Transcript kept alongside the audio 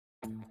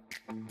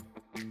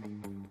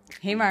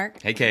Hey,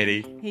 Mark. Hey,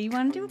 Katie. Hey, you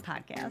want to do a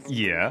podcast?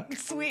 Yeah.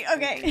 Sweet.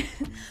 Okay.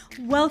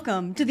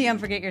 Welcome to the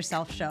Unforget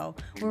Yourself show,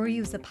 where we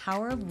use the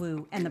power of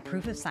woo and the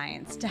proof of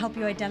science to help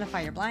you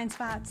identify your blind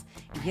spots,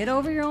 get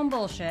over your own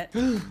bullshit,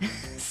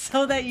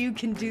 so that you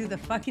can do the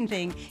fucking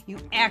thing you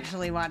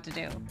actually want to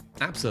do.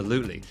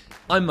 Absolutely.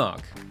 I'm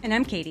Mark. And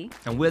I'm Katie.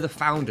 And we're the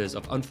founders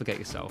of Unforget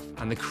Yourself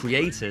and the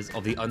creators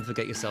of the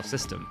Unforget Yourself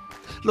system.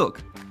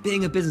 Look,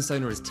 being a business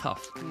owner is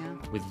tough. Yeah.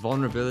 With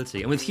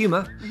vulnerability and with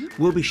humor,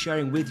 we'll be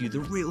sharing with you the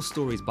real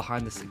stories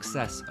behind the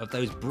success of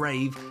those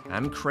brave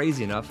and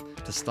crazy enough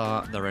to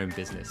start their own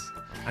business.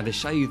 And to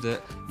show you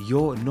that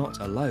you're not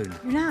alone.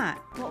 You're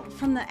not. Well,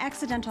 from the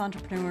accidental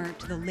entrepreneur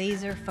to the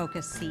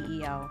laser-focused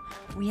CEO,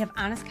 we have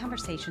honest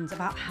conversations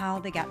about how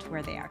they got to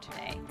where they are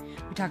today.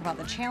 We talk about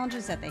the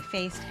challenges that they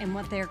faced and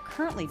what they're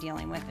currently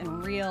dealing with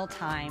in real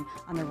time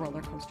on their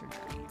roller coaster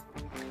journey.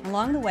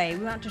 Along the way,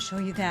 we want to show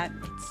you that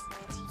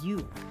it's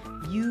you.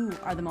 You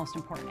are the most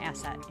important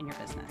asset in your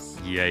business.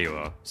 Yeah, you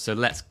are. So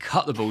let's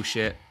cut the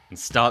bullshit and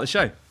start the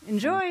show.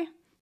 Enjoy.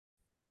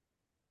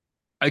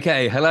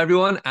 Okay, hello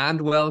everyone, and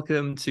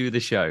welcome to the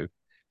show.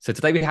 So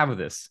today we have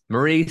with us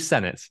Marie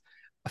Sennett,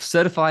 a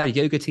certified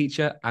yoga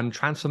teacher and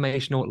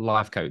transformational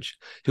life coach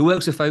who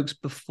works with folks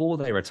before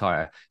they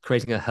retire,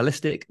 creating a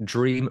holistic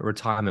dream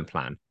retirement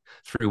plan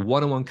through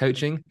one-on-one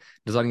coaching,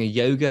 designing a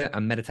yoga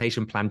and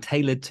meditation plan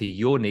tailored to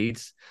your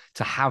needs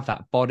to have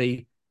that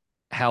body,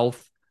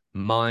 health,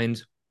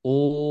 mind,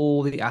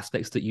 all the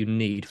aspects that you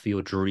need for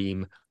your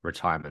dream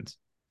retirement.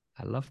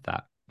 I love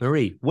that.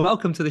 Marie,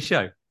 welcome to the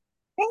show.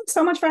 Thanks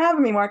so much for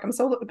having me, Mark. I'm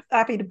so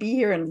happy to be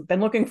here and been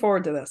looking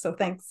forward to this. So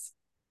thanks.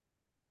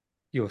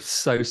 You're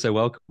so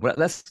welcome. Well,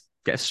 let's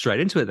get straight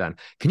into it then.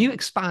 Can you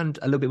expand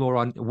a little bit more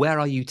on where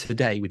are you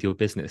today with your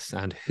business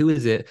and who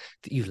is it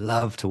that you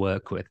love to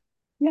work with?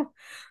 Yeah.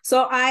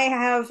 So I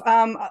have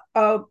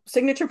a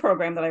signature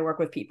program that I work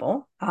with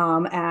people.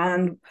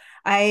 And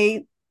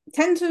I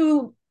tend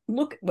to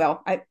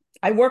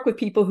I work with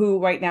people who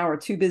right now are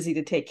too busy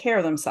to take care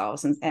of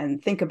themselves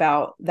and think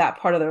about that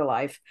part of their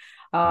life.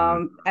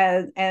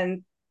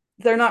 And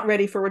they're not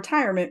ready for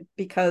retirement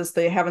because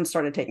they haven't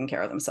started taking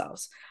care of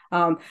themselves.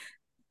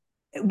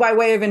 By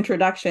way of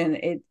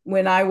introduction,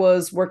 when I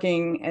was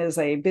working as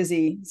a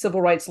busy civil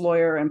rights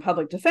lawyer and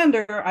public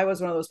defender, I was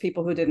one of those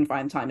people who didn't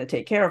find time to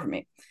take care of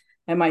me.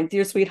 And my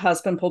dear sweet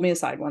husband pulled me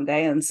aside one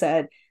day and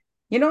said,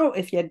 you know,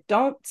 if you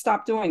don't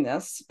stop doing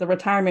this, the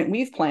retirement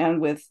we've planned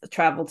with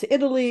travel to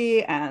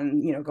Italy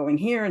and, you know, going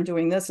here and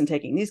doing this and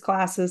taking these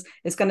classes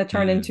is going to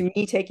turn into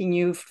me taking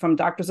you from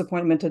doctor's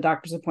appointment to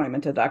doctor's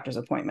appointment to doctor's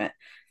appointment.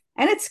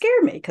 And it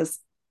scared me because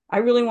I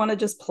really want to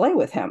just play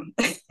with him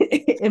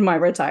in my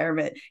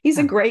retirement. He's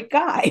a great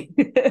guy.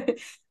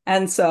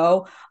 And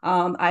so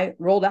I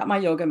rolled out my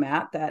yoga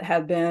mat that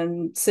had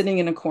been sitting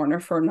in a corner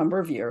for a number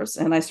of years.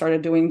 And I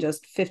started doing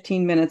just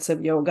 15 minutes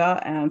of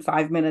yoga and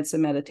 5 minutes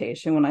of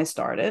meditation when I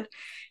started.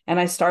 And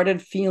I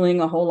started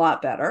feeling a whole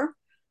lot better.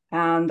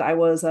 And I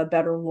was a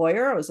better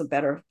lawyer. I was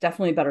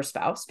definitely a better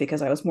spouse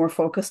because I was more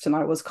focused and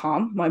I was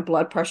calm. My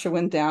blood pressure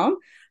went down.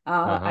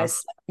 I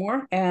slept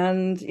more.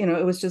 And, you know,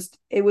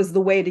 it was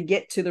the way to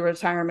get to the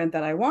retirement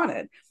that I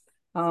wanted.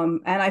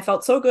 And I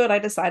felt so good, I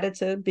decided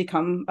to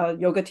become a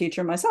yoga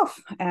teacher myself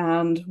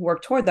and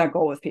work toward that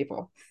goal with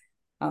people.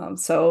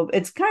 So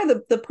it's kind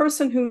of the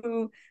person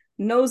who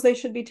knows they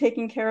should be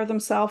taking care of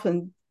themselves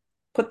and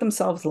put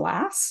themselves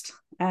last.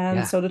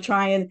 And so to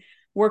try and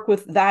work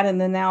with that in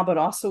the now, but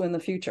also in the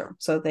future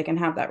so that they can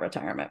have that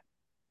retirement.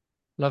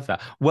 Love that.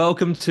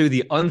 Welcome to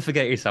the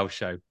Unforget Yourself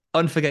show.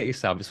 Unforget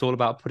yourself. It's all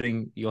about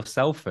putting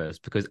yourself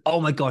first because,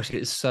 oh my gosh,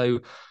 it's so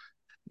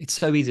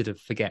easy to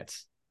forget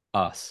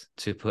us,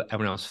 to put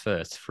everyone else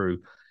first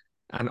through.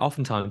 And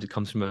oftentimes it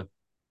comes from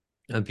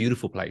a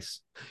beautiful place.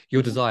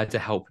 Your desire to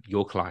help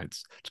your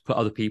clients, to put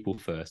other people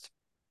first,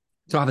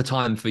 to have a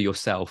time for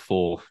yourself,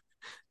 for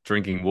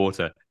drinking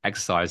water,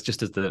 exercise,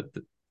 just as the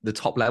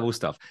top level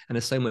stuff. And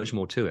there's so much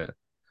more to it.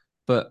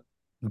 But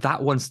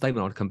that one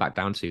statement I'd come back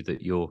down to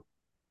that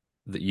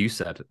you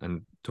said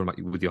and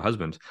talking about with your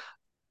husband,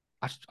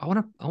 I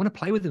want to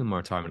play with him in my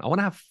retirement. I want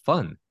to have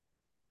fun.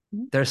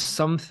 There's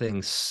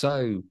something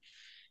so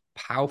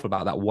powerful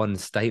about that one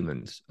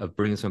statement of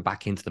bringing someone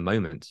back into the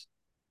moment.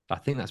 I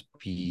think that's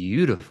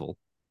beautiful.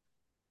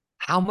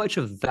 How much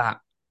of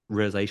that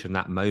realization,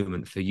 that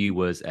moment for you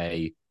was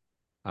a,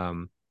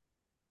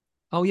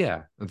 oh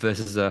yeah,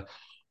 versus a,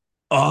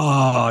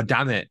 oh,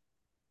 damn it.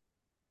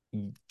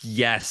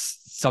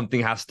 Yes,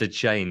 something has to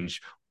change.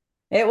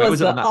 It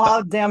was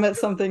oh, damn it,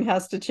 something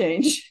has to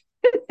change.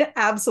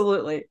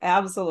 Absolutely.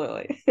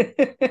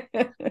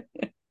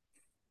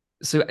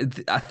 So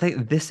I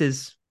think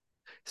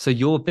so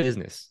your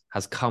business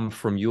has come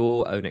from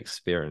your own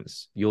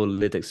experience, your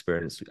lived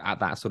experience at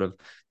that sort of,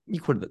 you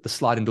call it the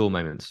sliding door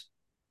moment.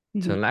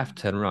 Turn left,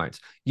 turn right.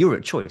 You're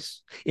at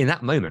choice. In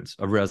that moment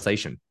of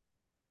realization,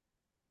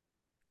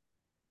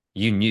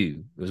 you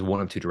knew it was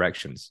one of two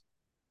directions.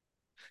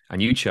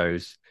 And you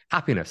chose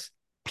happiness,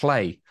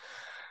 play.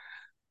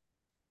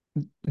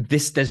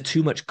 There's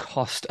too much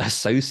cost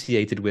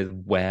associated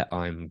with where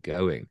I'm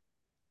going.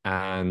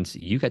 and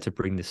you get to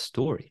bring this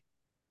story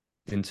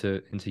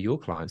into your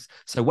clients.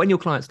 So when your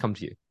clients come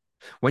to you,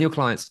 when your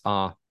clients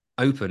are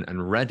open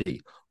and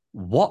ready,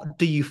 what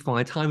do you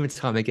find time and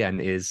time again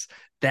is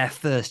their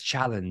first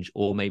challenge,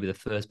 or maybe the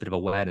first bit of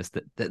awareness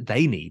that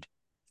they need?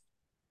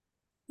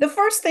 The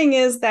first thing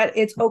is that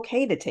it's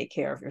okay to take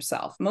care of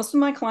yourself. Most of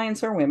my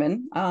clients are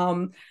women.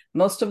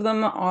 Most of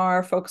them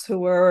are folks who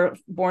were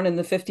born in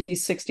the 50s,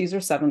 60s, or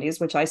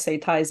 70s, which I say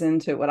ties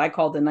into what I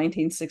call the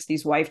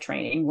 1960s wife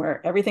training,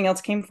 where everything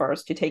else came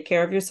first. You take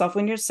care of yourself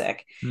when you're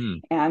sick,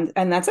 and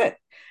that's it.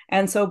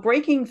 And so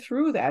breaking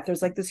through that,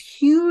 there's like this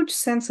huge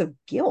sense of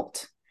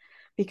guilt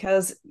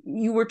because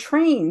you were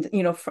trained,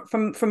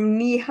 from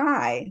knee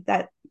high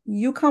that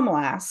you come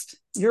last,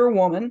 you're a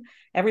woman,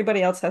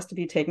 everybody else has to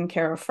be taken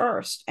care of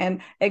first.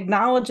 And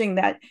acknowledging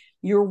that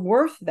you're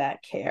worth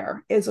that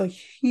care is a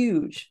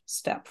huge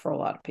step for a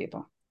lot of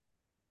people.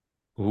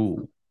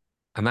 Ooh,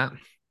 and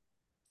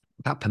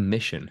that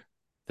permission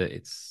that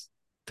it's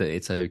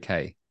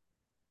okay.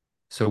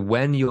 So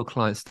when your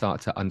clients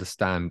start to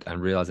understand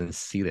and realize and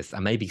see this,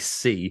 and maybe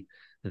see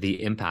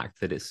the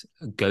impact that it's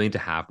going to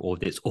have, or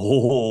that it's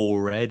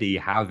already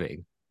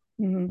having,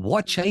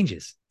 what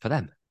changes for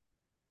them?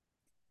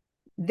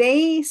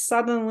 They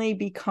suddenly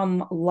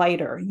become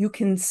lighter. You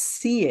can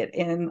see it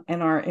in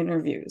our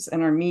interviews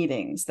and our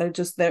meetings.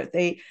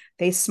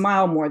 They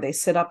smile more, they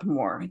sit up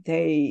more,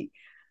 they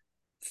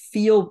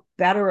feel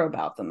better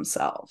about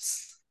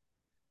themselves.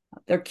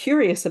 They're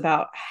curious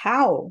about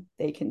how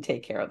they can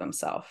take care of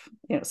themselves.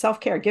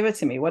 Self-care, give it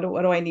to me. What do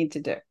I need to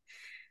do?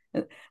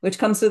 Which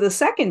comes to the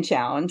second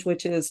challenge,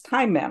 which is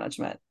time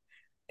management,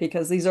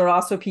 because these are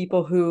also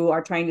people who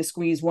are trying to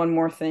squeeze one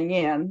more thing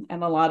in.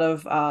 And a lot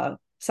of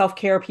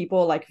self-care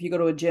people, like if you go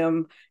to a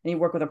gym and you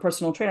work with a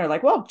personal trainer,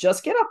 like, well,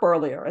 just get up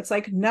earlier. It's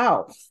like,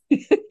 no.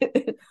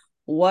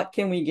 What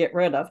can we get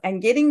rid of?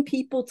 And getting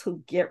people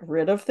to get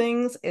rid of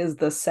things is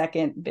the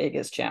second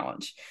biggest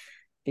challenge,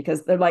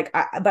 because they're like,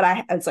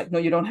 it's like, no,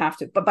 you don't have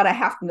to. But I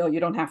have to. No,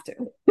 you don't have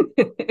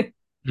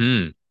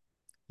to.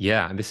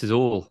 Yeah, and this is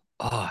all,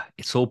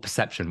 it's all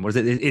perception. What is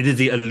it? It is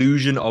the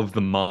illusion of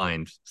the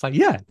mind. It's like,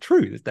 yeah,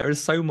 true. There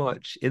is so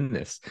much in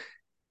this.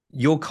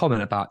 Your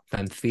comment about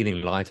them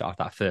feeling lighter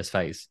after that first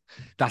phase,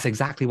 that's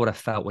exactly what I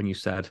felt when you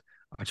said,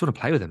 I just want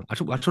to play with him. I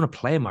just want to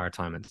play in my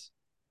retirement.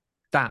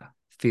 That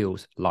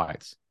feels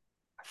light.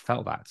 I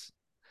felt that.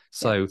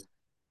 So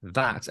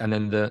that, and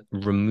then the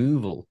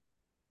removal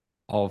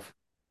of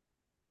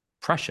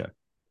pressure,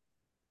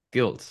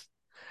 guilt,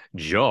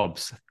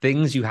 jobs,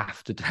 things you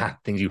have to do,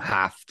 things you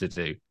have to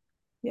do.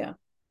 Yeah.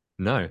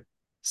 No.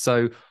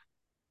 So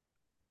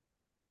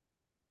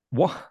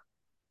what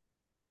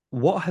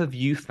have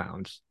you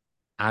found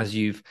as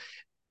you've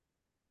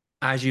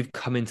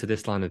come into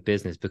this line of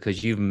business,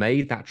 because you've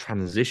made that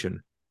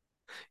transition,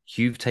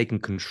 you've taken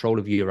control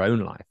of your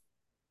own life,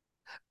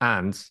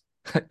 and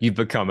you've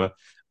become a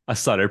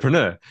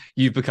solopreneur,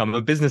 you've become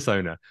a business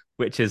owner,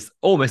 which is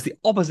almost the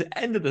opposite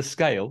end of the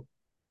scale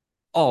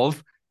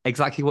of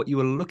exactly what you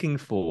were looking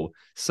for.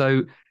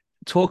 So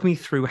talk me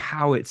through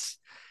how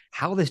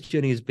this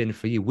journey has been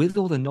for you, with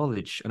all the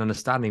knowledge and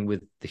understanding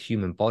with the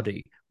human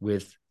body,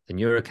 with the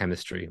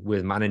neurochemistry,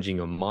 with managing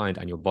your mind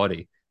and your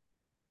body,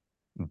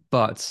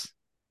 but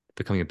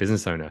becoming a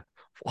business owner.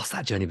 What's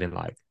that journey been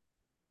like?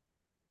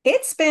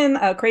 It's been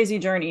a crazy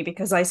journey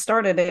because I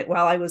started it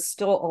while I was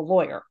still a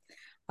lawyer.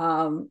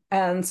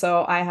 And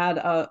so I had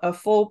a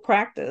full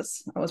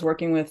practice. I was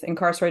working with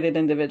incarcerated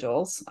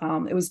individuals.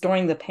 It was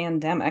during the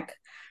pandemic.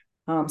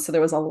 So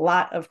there was a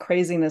lot of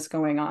craziness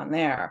going on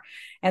there.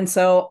 And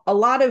so a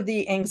lot of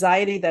the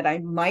anxiety that I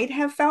might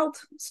have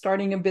felt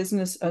starting a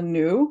business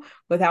anew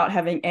without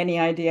having any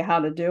idea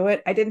how to do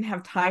it, I didn't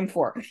have time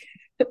for.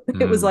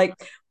 It was like,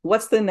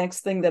 what's the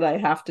next thing that I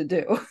have to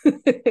do?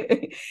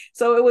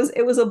 So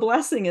it was a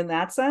blessing in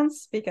that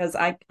sense, because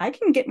I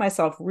can get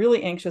myself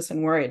really anxious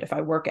and worried if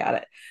I work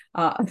at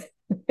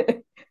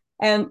it.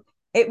 And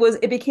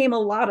it became a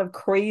lot of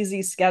crazy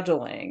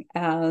scheduling.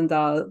 And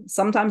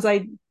sometimes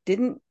I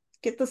didn't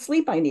get the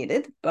sleep I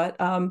needed, but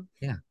and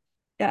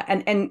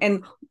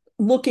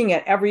looking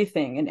at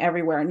everything and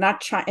everywhere, and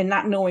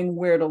not knowing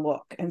where to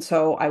look. And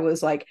so I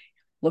was like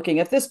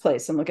looking at this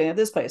place and looking at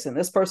this place, and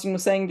this person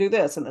was saying do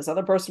this, and this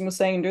other person was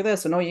saying do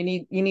this, and you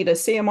need a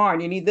CMR,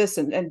 and you need this,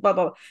 and blah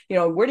blah.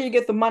 Where do you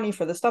get the money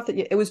for the stuff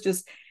it was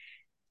just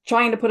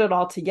trying to put it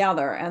all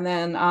together. And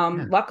then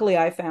luckily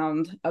I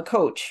found a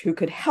coach who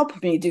could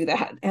help me do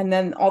that. And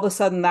then all of a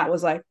sudden that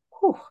was like,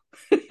 whew.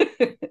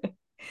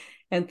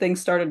 And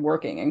things started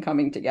working and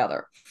coming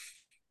together.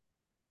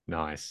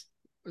 Nice.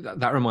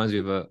 That reminds me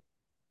of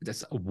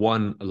just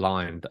one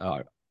line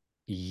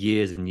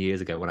years and years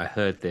ago when I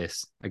heard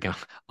this. Again,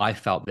 I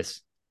felt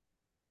this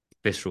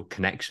visceral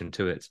connection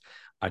to it.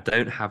 I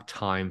don't have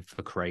time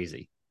for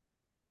crazy.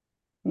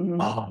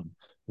 Oh,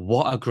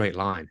 what a great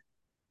line.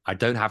 I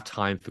don't have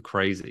time for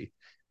crazy.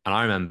 And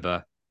I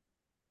remember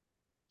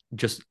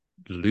just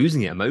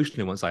losing it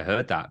emotionally once I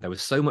heard that. There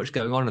was so much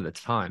going on at the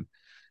time.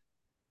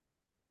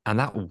 And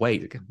that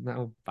weight,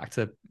 now back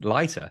to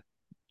lighter,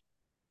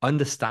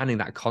 understanding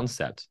that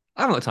concept.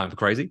 I haven't got time for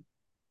crazy.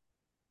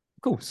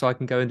 Cool. So I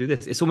can go and do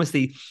this. It's almost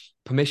the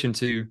permission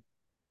to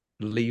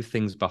leave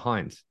things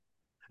behind,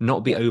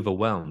 not be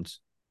overwhelmed,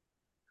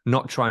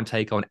 not try and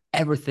take on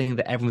everything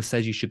that everyone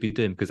says you should be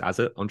doing. Because as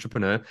an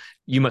entrepreneur,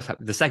 you must have,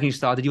 the second you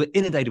started, you were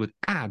inundated with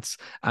ads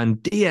and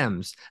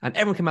DMs, and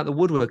everyone came out the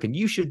woodwork and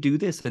you should do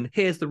this. And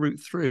here's the route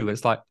through.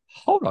 It's like,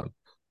 hold on.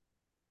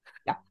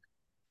 Yeah.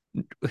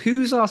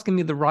 Who's asking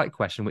me the right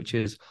question, which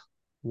is,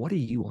 what do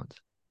you want?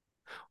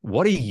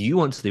 What do you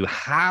want to do?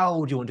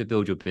 How do you want to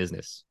build your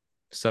business?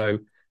 So,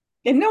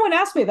 and no one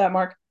asked me that,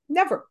 Mark.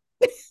 Never.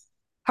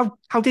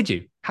 how did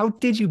you? How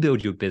did you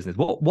build your business?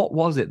 What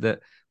was it that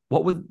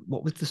what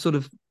was the sort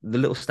of the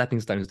little stepping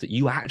stones that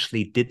you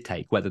actually did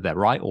take, whether they're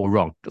right or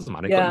wrong? Doesn't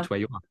matter. Got you to where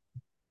you are.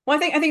 Well,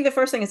 I think the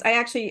first thing is I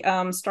actually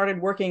started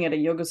working at a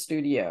yoga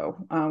studio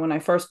when I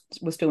first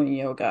was doing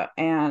yoga,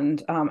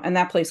 and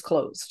that place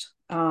closed.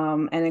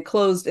 And it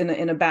closed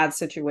in a bad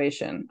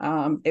situation.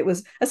 It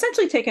was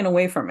essentially taken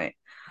away from me.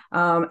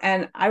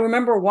 And I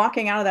remember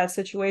walking out of that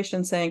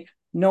situation saying,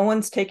 no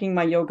one's taking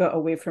my yoga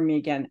away from me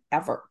again,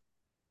 ever.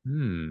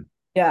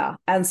 Yeah.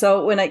 And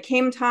so when it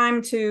came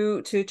time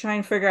to try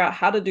and figure out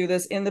how to do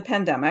this in the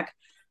pandemic,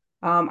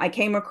 I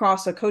came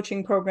across a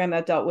coaching program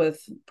that dealt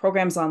with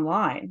programs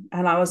online.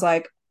 And I was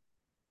like,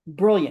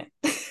 brilliant.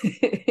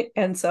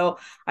 And so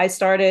I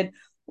started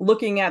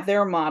looking at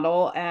their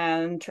model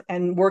and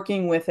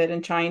working with it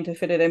and trying to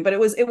fit it in. But it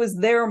was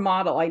their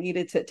model. I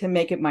needed to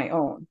make it my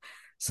own.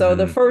 So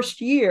the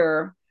first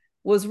year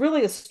was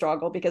really a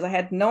struggle because I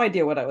had no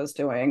idea what I was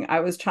doing.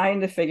 I was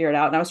trying to figure it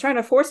out, and I was trying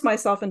to force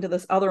myself into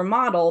this other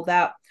model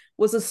that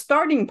was a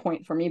starting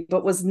point for me,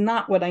 but was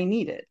not what I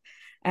needed.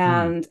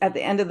 And at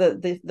the end of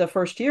the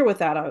first year with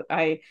that,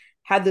 I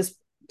had this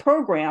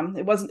program.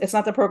 It's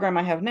not the program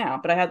I have now,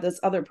 but I had this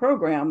other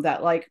program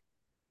that like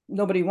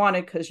nobody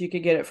wanted because you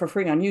could get it for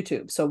free on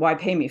YouTube. So why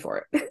pay me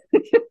for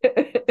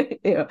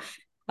it?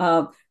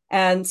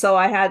 And so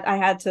I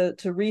had to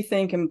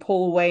rethink and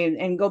pull away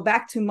and go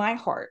back to my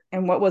heart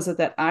and what was it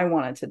that I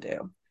wanted to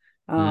do.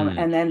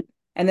 And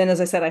then,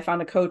 as I said, I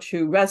found a coach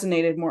who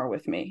resonated more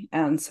with me.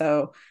 And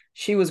so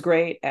she was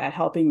great at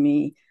helping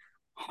me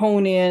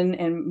hone in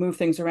and move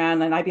things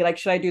around. And I'd be like,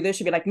 should I do this?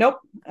 She'd be like, nope.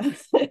 I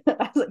was like,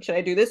 should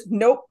I do this?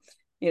 Nope.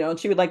 And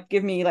she would like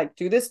give me like,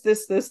 do this.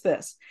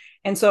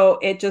 And so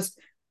it just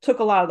took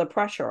a lot of the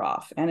pressure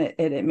off, and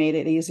it made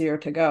it easier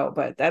to go.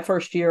 But that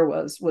first year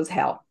was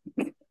hell.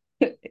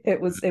 It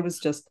was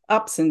just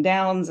ups and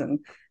downs and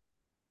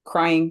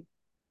crying.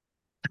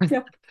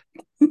 Yeah.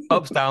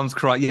 Ups, downs,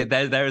 cry. Yeah,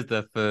 there's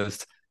the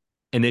first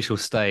initial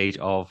stage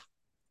of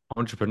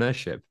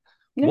entrepreneurship.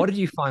 Yeah. What did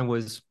you find what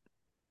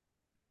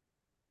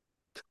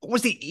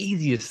was the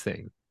easiest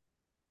thing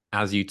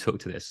as you took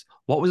to this?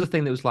 What was the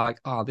thing that was like,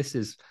 oh, this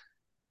isn't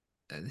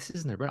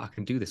a real, I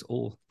can do this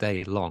all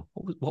day long.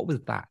 What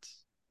was that?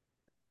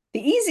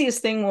 The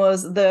easiest thing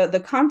was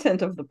the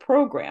content of the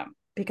program,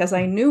 because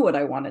I knew what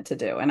I wanted to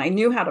do and I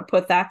knew how to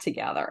put that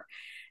together.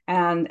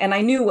 And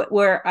I knew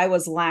where I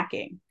was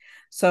lacking.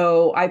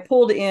 So I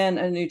pulled in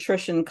a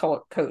nutrition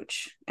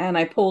coach, and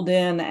I pulled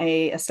in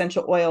a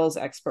essential oils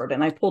expert,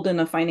 and I pulled in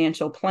a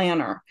financial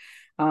planner,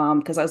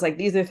 because I was like,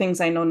 these are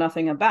things I know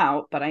nothing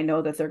about, but I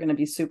know that they're going to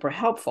be super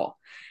helpful.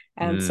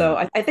 And so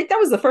I think that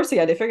was the first thing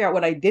I had to figure out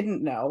what I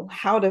didn't know,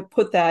 how to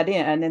put that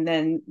in, and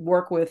then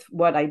work with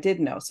what I did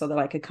know so that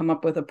I could come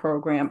up with a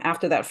program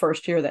after that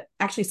first year that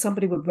actually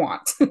somebody would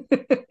want.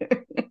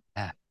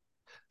 Yeah.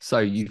 So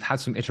you've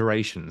had some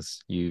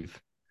iterations. The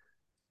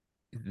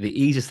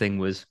easiest thing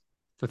was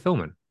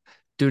fulfillment,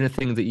 doing a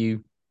thing that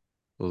you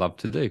love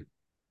to do.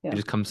 Yeah. It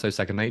just comes so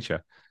second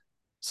nature.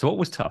 So what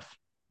was tough?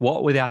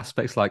 What were the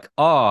aspects like,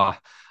 I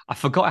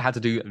forgot I had to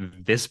do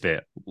this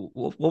bit.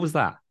 What was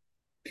that?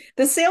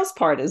 The sales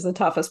part is the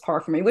toughest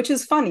part for me, which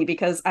is funny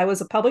because I was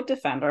a public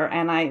defender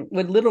and I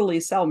would literally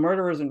sell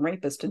murderers and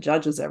rapists to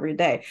judges every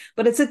day,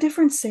 but it's a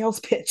different sales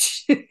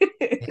pitch.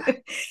 Yeah.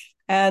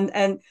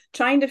 And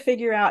trying to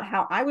figure out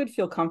how I would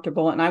feel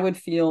comfortable and I would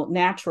feel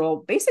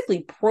natural,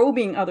 basically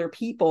probing other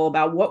people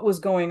about what was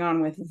going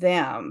on with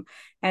them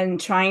and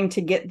trying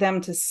to get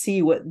them to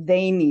see what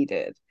they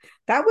needed.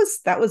 That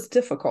was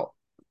difficult.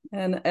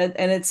 And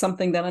it's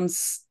something that I'm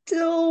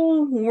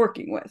still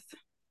working with.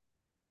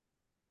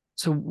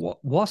 So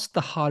what's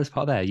the hardest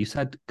part there? You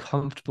said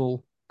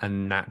comfortable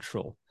and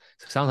natural.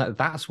 So it sounds like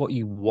that's what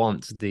you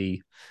want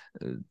the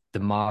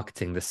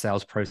marketing, the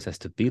sales process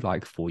to be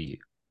like for you.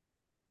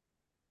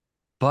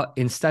 But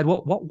instead,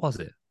 what was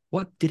it?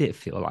 What did it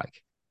feel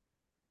like?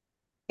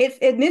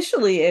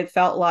 Initially, it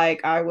felt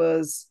like I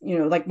was,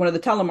 like one of the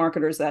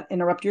telemarketers that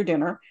interrupt your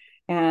dinner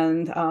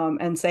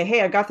and say,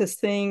 hey, I got this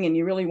thing and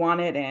you really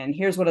want it. And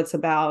here's what it's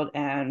about.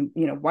 And,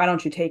 why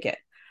don't you take it?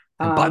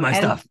 And buy my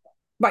stuff.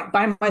 Right,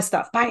 buy my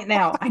stuff. Buy it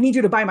now. I need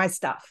you to buy my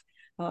stuff.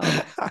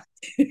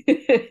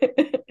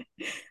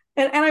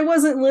 And I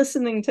wasn't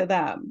listening to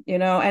them,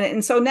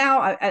 and so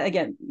now,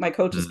 again, my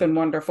coach has been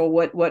wonderful.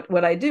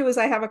 What I do is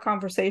I have a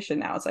conversation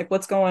now. It's like,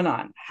 what's going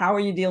on? How are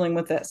you dealing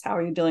with this? How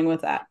are you dealing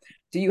with that?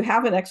 Do you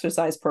have an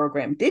exercise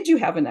program? Did you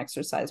have an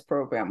exercise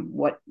program?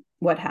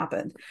 What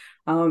happened?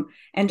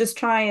 And just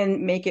try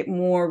and make it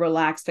more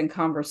relaxed and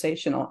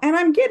conversational. And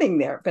I'm getting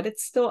there, but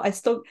it's still, I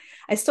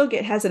still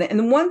get hesitant. And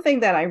the one thing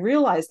that I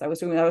realized I was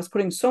doing, I was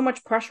putting so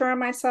much pressure on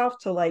myself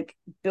to like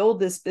build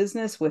this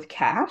business with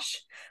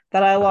cash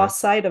that I lost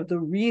sight of the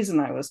reason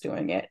I was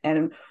doing it.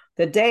 And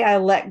the day I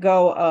let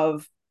go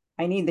of,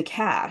 I need the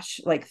cash,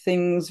 like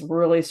things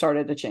really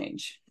started to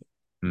change.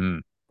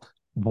 Mm.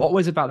 What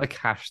was about the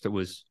cash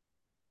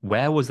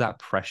where was that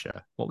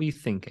pressure? What were you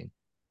thinking?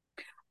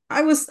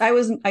 I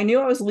knew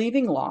I was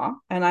leaving law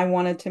and I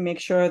wanted to make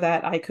sure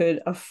that I could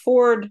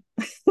afford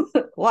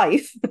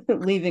life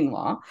leaving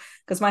law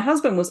because my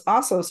husband was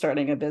also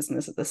starting a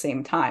business at the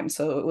same time.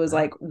 So it was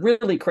like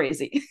really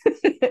crazy.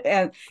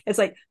 And it's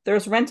like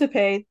there's rent to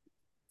pay,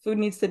 food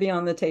needs to be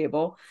on the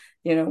table.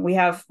 You know, we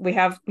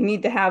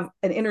need to have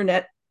an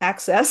internet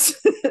access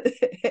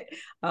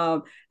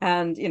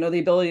and you know the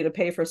ability to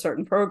pay for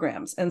certain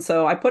programs. And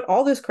so I put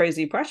all this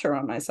crazy pressure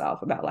on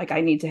myself about like I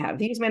need to have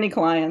these many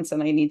clients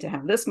and I need to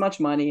have this much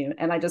money,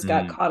 and I just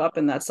got caught up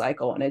in that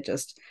cycle, and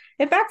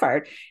it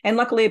backfired. And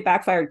luckily it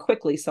backfired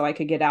quickly so I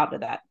could get out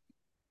of that.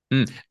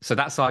 So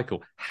that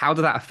cycle, how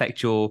did that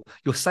affect your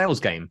sales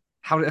game?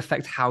 How did it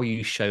affect how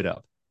you showed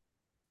up?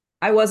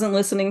 I wasn't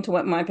listening to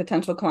what my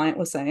potential client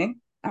was saying.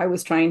 I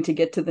was trying to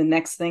get to the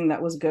next thing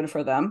that was good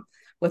for them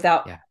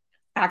without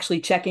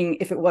actually checking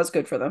if it was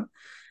good for them.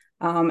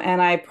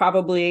 And I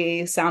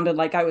probably sounded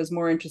like I was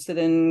more interested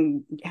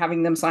in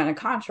having them sign a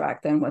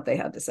contract than what they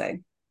had to say.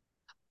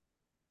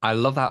 I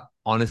love that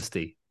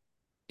honesty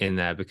in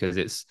there because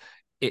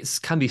it's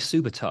can be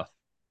super tough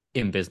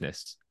in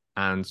business.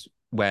 And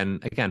when,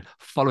 again,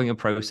 following a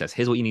process,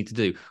 here's what you need to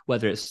do,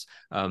 whether it's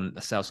a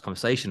sales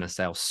conversation, a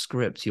sales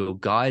script, you're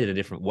guided in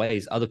different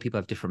ways. Other people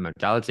have different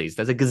modalities.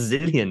 There's a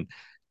gazillion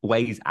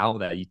ways out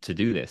there to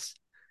do this.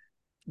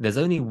 There's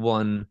only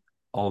one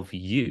of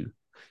you.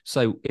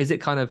 So is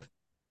it kind of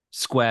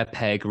square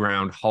peg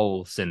round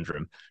hole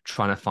syndrome,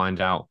 trying to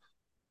find out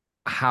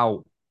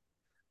how,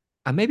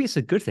 and maybe it's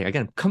a good thing.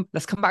 Again,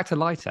 let's come back to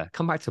lighter,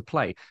 come back to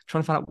play,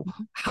 trying to find out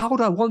how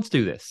do I want to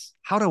do this?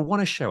 How do I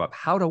want to show up?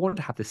 How do I want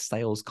to have this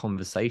sales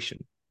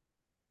conversation?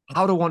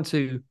 How do I want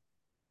to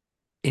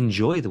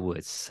enjoy the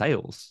word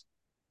sales?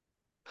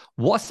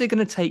 What's it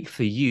going to take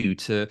for you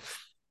to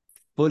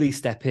fully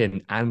step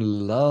in and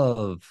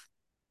love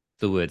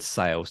the word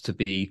sales, to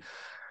be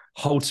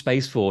hold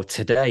space for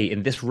today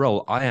in this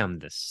role? I am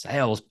the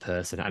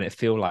salesperson, and it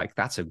feel like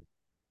that's a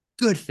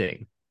good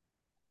thing.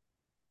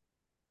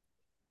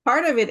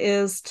 Part of it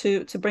is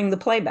to bring the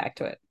play back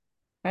to it,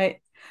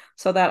 right?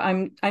 So that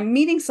I'm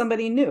meeting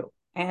somebody new,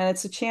 and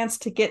it's a chance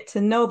to get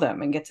to know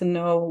them and get to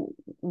know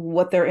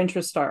what their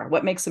interests are,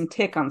 what makes them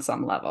tick on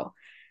some level.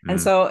 And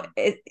so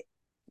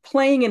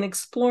playing and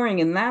exploring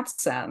in that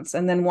sense,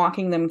 and then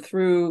walking them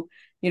through,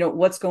 you know,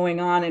 what's going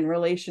on in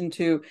relation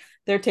to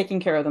they're taking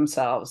care of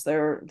themselves,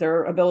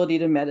 their ability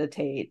to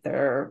meditate,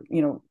 their,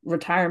 you know,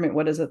 retirement,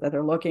 what is it that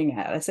they're looking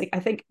at? I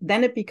think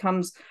then it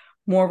becomes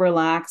more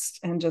relaxed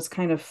and just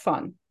kind of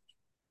fun.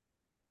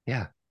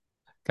 Yeah.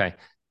 Okay.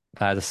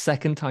 The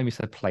second time you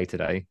said play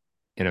today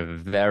in a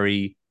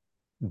very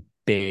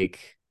big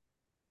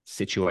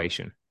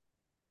situation.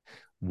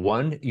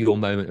 One, your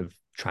moment of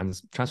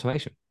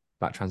transformation,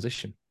 that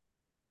transition.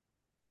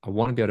 I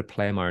want to be able to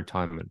play in my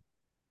retirement.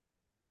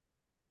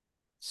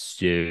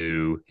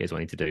 So here's what I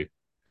need to do.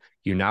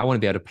 You now want to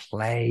be able to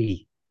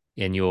play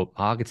in your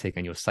marketing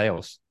and your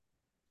sales.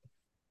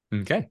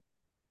 Okay.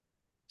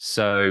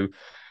 So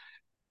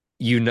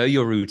you know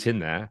your route in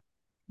there,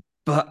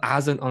 but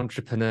as an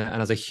entrepreneur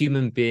and as a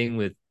human being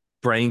with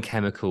brain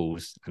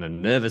chemicals and a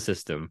nervous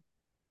system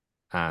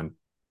and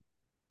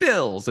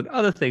bills and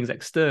other things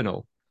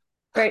external,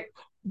 right?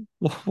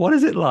 What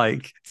is it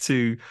like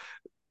to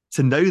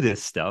know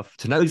this stuff,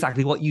 to know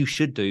exactly what you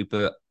should do,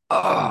 but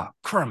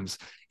crumbs,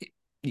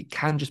 it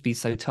can just be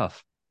so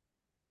tough.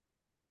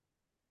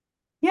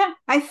 Yeah,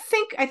 I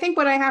think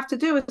what I have to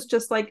do is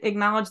just like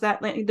acknowledge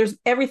that there's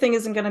everything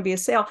isn't going to be a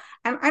sale,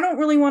 and I don't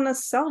really want to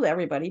sell to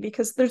everybody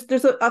because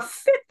there's a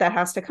fit that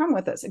has to come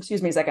with this.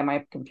 Excuse me a second,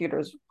 my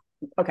computer's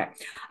okay.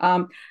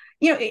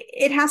 You know,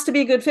 it has to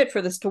be a good fit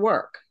for this to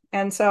work,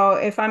 and so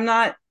if I'm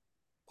not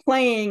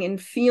playing and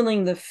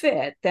feeling the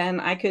fit, then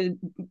I could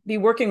be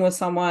working with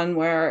someone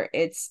where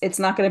it's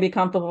not going to be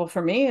comfortable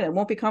for me, and it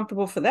won't be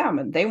comfortable for them,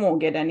 and they won't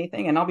get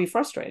anything, and I'll be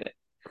frustrated.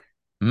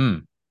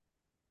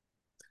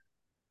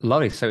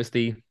 Lovely. So it's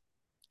we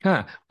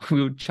were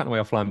chatting away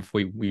offline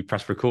before we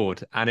pressed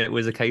record, and it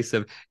was a case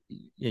of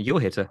you're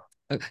here to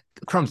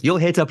crumbs. You're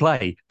here to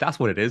play. That's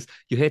what it is.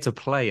 You're here to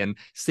play and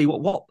see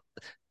what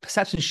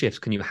perception shifts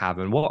can you have,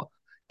 and what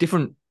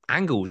different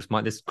angles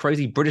might this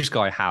crazy British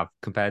guy have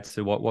compared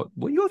to what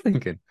you're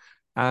thinking.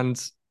 And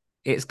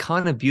it's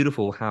kind of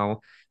beautiful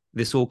how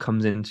this all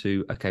comes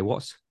into okay,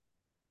 what's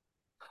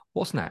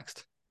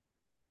next?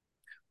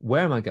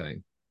 Where am I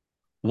going?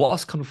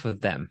 What's coming for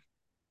them?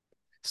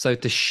 So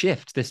to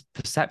shift this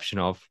perception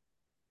of,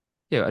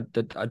 you know,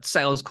 a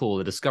sales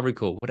call, a discovery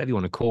call, whatever you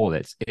want to call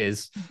it,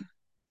 is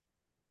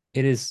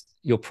It is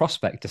your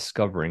prospect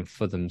discovering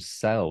for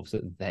themselves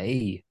that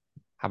they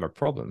have a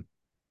problem,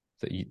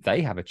 that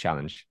they have a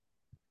challenge.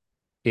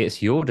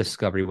 It's your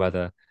discovery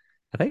whether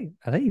are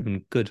they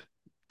even good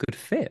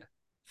fit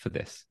for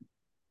this.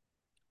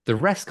 The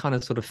rest kind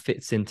of sort of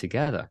fits in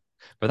together.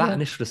 But that Yeah.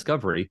 initial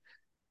discovery,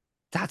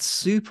 that's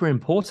super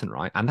important,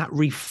 right? And that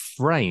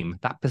reframe,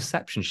 that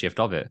perception shift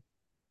of it,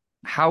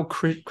 how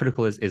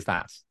critical is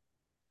that?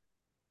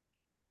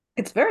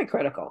 It's very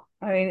critical.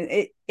 I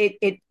mean,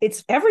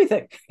 it's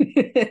everything.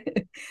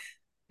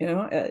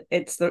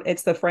 It's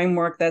the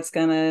framework that's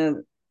going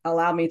to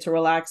allow me to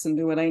relax and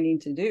do what I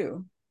need to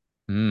do.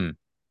 Mm.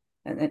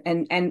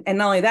 And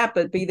not only that,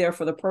 but be there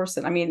for the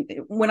person. I mean,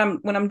 when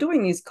I'm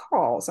doing these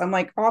calls, I'm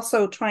like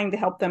also trying to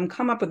help them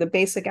come up with a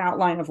basic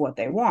outline of what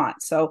they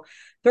want. So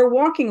they're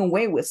walking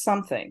away with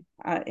something.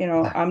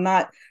 Yeah. I'm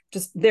not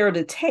just there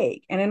to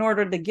take. And in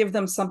order to give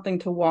them something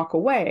to walk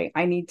away,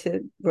 I need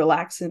to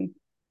relax and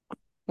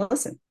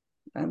listen.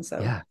 And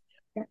so, Yeah.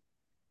 yeah.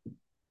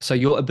 So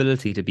your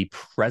ability to be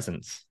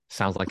present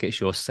sounds like it's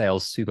your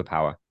sales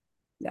superpower.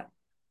 Yeah.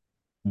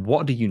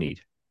 What do you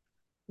need?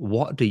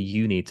 What do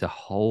you need to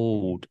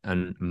hold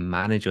and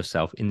manage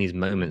yourself in these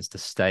moments to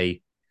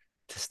stay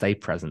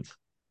present?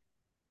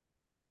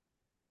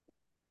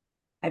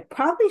 I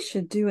probably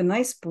should do a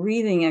nice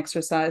breathing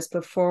exercise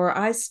before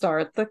I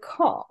start the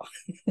call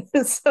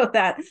so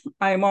that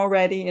I'm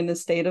already in a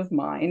state of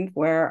mind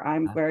where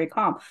I'm very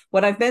calm.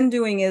 What I've been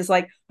doing is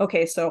like,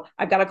 okay, so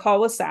I've got a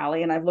call with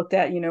Sally and I've looked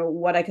at,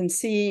 what I can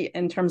see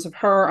in terms of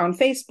her on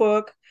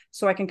Facebook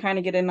so I can kind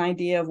of get an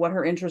idea of what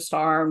her interests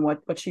are and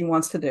what she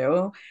wants to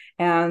do.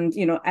 And,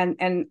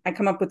 and I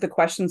come up with the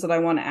questions that I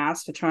want to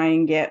ask to try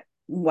and get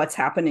what's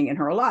happening in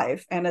her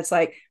life. And it's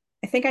like,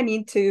 I think I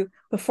need to,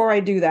 before I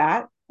do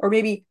that, or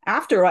maybe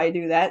after I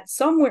do that,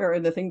 somewhere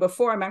in the thing,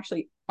 before I'm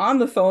actually on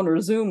the phone or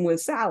Zoom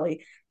with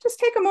Sally, just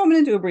take a moment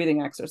and do a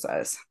breathing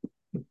exercise.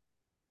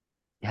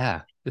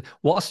 Yeah.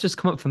 What's just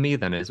come up for me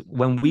then is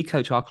when we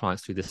coach our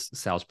clients through this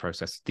sales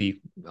process,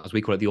 as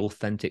we call it, the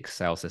authentic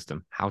sales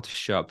system, how to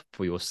show up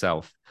for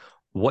yourself.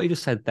 What you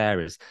just said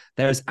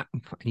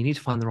you need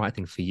to find the right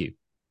thing for you.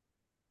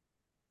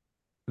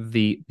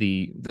 The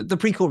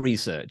pre-call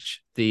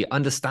research, the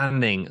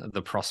understanding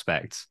the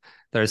prospect,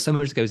 there is so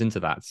much that goes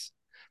into that.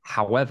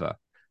 However,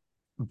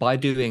 by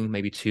doing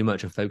maybe too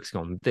much and focusing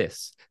on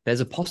this, there's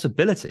a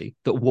possibility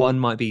that one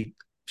might be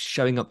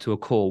showing up to a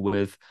call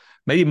with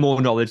maybe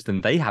more knowledge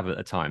than they have at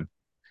the time.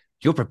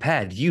 You're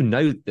prepared,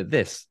 that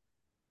this,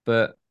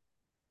 but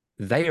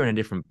they are in a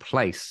different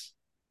place.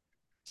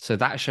 So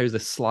that shows a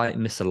slight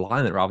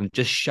misalignment rather than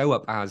just show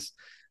up as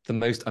the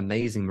most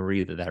amazing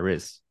Marie that there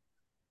is.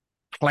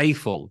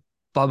 Playful,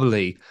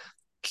 bubbly,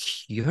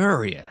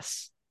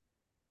 curious,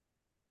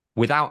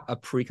 without a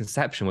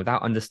preconception,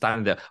 without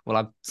understanding that, well,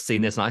 I've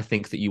seen this and I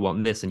think that you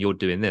want this and you're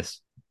doing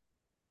this.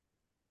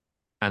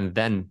 And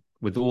then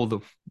with all the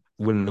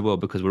will in the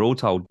world, because we're all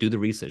told, do the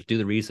research, do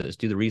the research,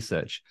 do the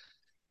research.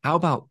 How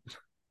about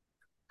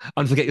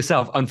unforget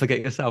yourself,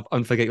 unforget yourself,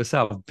 unforget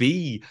yourself,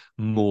 be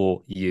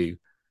more you.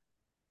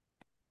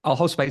 I'll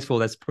hold space for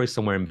there's probably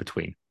somewhere in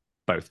between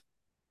both.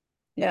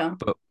 Yeah.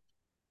 But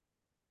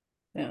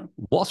yeah.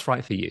 What's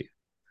right for you?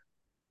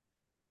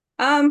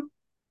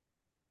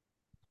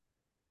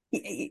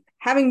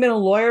 Having been a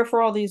lawyer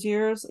for all these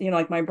years,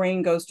 like my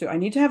brain goes to, I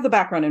need to have the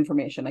background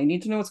information. I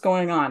need to know what's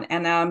going on.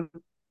 And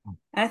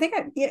I think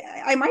I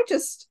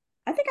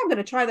think I'm going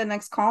to try the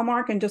next call,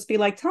 Mark, and just be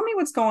like, tell me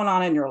what's going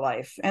on in your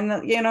life. And,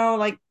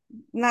 like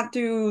not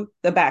do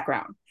the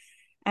background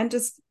and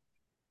just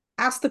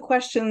ask the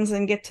questions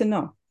and get to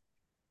know.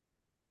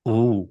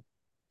 Oh,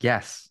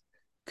 yes.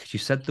 Because you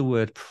said the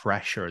word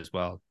pressure as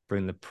well.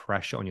 Bring the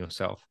pressure on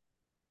yourself.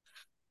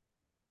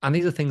 And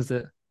these are things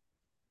that,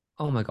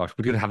 oh my gosh,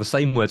 we're going to have the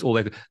same words all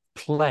over.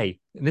 Play.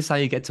 And this is how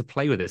you get to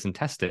play with this and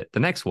test it. The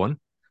next one,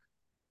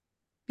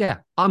 yeah,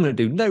 I'm going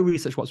to do no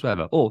research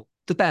whatsoever or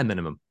the bare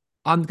minimum.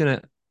 I'm going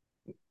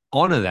to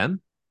honor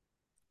them,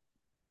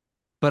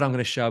 but I'm going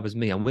to show up as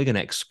me and we're going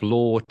to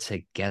explore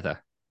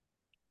together.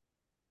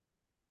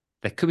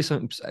 There could be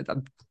something,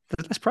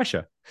 there's less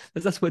pressure.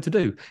 There's less work to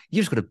do.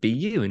 You just got to be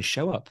you and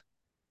show up.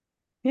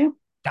 Yeah.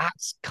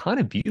 That's kind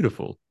of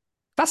beautiful.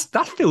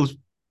 That feels,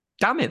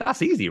 damn it,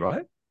 that's easy,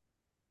 right?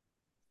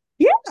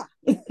 Yeah.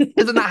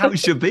 Isn't that how it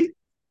should be?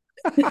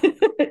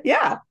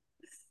 Yeah.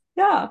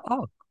 Yeah.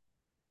 Oh.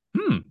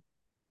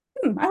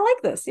 I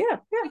like this. Yeah.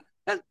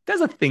 Yeah.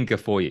 There's a thinker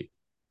for you.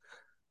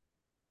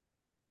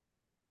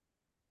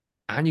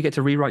 And you get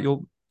to rewrite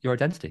your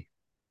identity,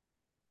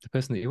 the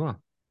person that you are.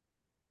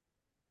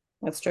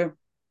 That's true.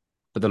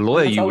 But the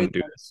lawyer, you wouldn't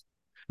do this.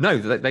 No,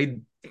 they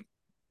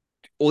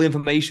all the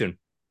information.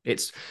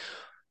 It's,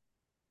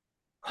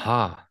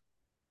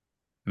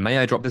 may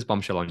I drop this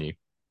bombshell on you?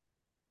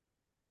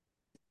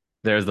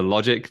 There is the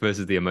logic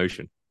versus the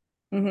emotion.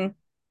 Mm-hmm.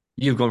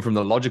 You've gone from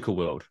the logical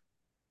world.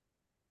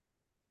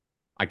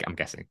 I'm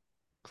guessing,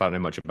 because I don't know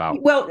much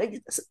about. Well,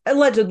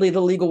 allegedly, the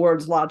legal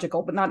word's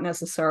logical, but not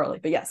necessarily.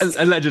 But yes,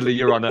 allegedly,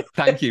 Your Honor.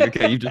 Thank you.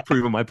 Okay, you've just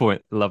proven my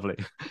point. Lovely.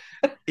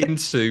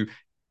 Into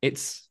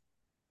it's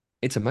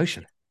It's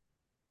emotion.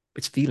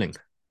 It's feeling.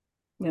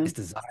 Yeah. It's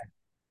desire.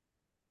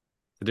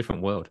 It's a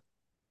different world.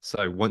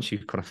 So once you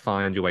kind of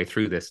find your way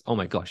through this, oh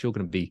my gosh, you're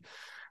going to be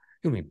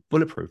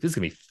bulletproof. This is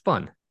going to be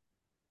fun.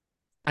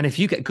 And if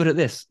you get good at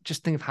this,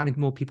 just think of how many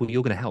more people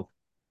you're going to help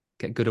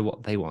get good at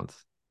what they want.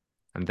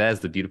 And there's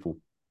the beautiful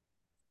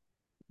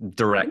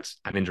direct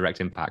and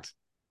indirect impact.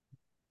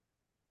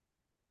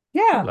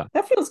 Yeah,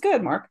 that feels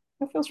good, Mark.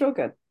 That feels real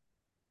good.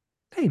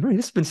 Hey, Marie,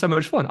 this has been so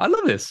much fun. I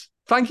love this.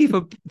 Thank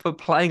you for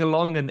playing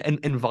along and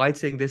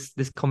inviting this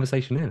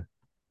conversation in.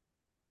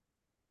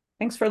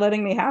 Thanks for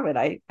letting me have it.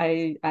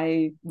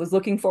 I was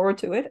looking forward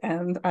to it,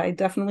 and I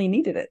definitely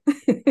needed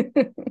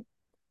it.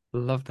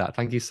 Love that.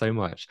 Thank you so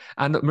much.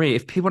 And Marie,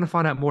 if people want to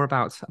find out more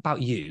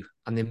about you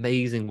and the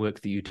amazing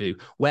work that you do,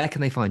 where can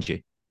they find you?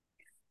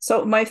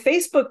 So my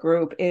Facebook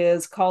group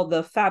is called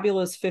the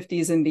Fabulous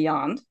 50s and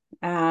Beyond.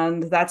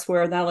 And that's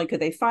where not only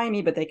could they find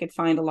me, but they could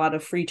find a lot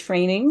of free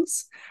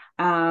trainings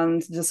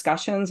and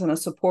discussions and a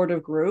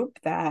supportive group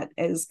that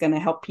is going to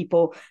help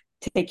people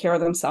take care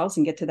of themselves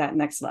and get to that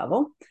next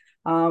level.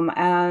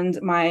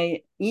 And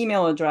my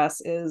email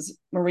address is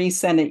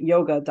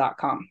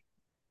mariesennettyoga.com.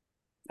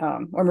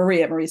 Or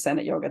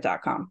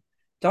marie@mariesennettyoga.com.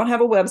 Don't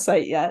have a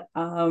website yet.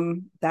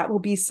 That will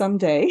be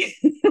someday.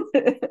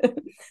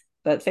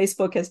 But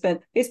Facebook has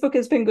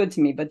been good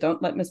to me, but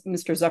don't let Mr.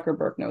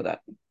 Zuckerberg know that.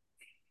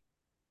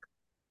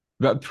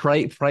 But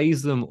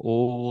praise them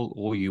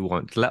all you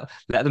want. Let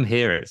them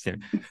hear it. You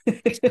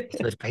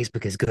know,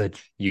 Facebook is good.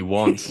 You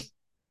want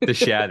to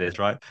share this,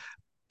 right?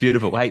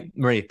 Beautiful. Hey,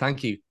 Marie,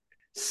 thank you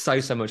so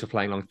much for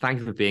playing along. Thank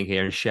you for being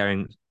here and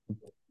sharing,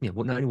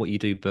 not only what you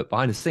do, but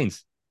behind the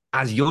scenes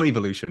as your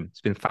evolution.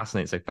 It's been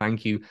fascinating. So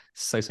thank you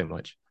so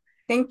much.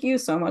 Thank you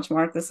so much,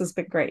 Mark. This has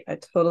been great. I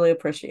totally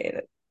appreciate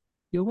it.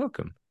 You're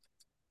welcome.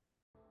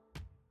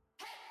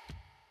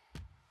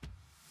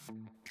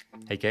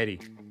 Hey, Katie.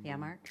 Yeah,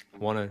 Mark?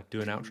 Want to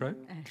do an outro?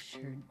 I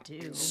sure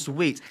do.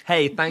 Sweet.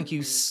 Hey, thank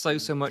you so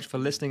much for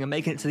listening and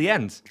making it to the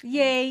end.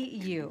 Yay,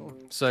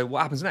 you. So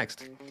what happens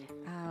next?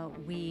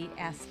 We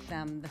ask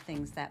them the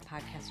things that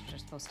podcasters are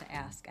supposed to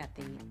ask at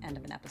the end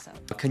of an episode.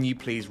 Can you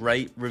please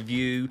rate,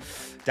 review,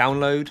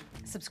 download?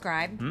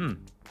 Subscribe.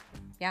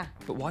 Yeah.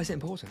 But why is it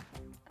important?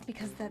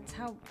 Because that's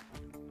how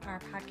our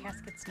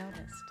podcast gets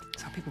noticed.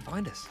 It's how people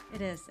find us.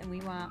 It is, and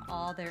we want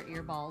all their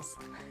earballs.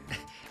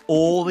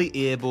 All the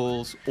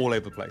earballs all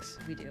over the place.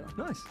 We do.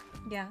 Nice.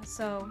 Yeah,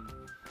 so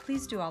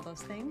please do all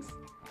those things.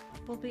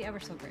 We'll be ever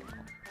so grateful.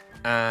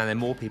 And then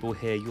more people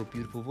hear your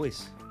beautiful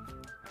voice.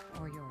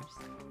 Or yours.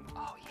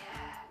 Oh,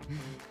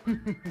 yeah.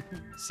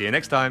 See you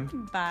next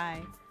time.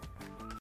 Bye.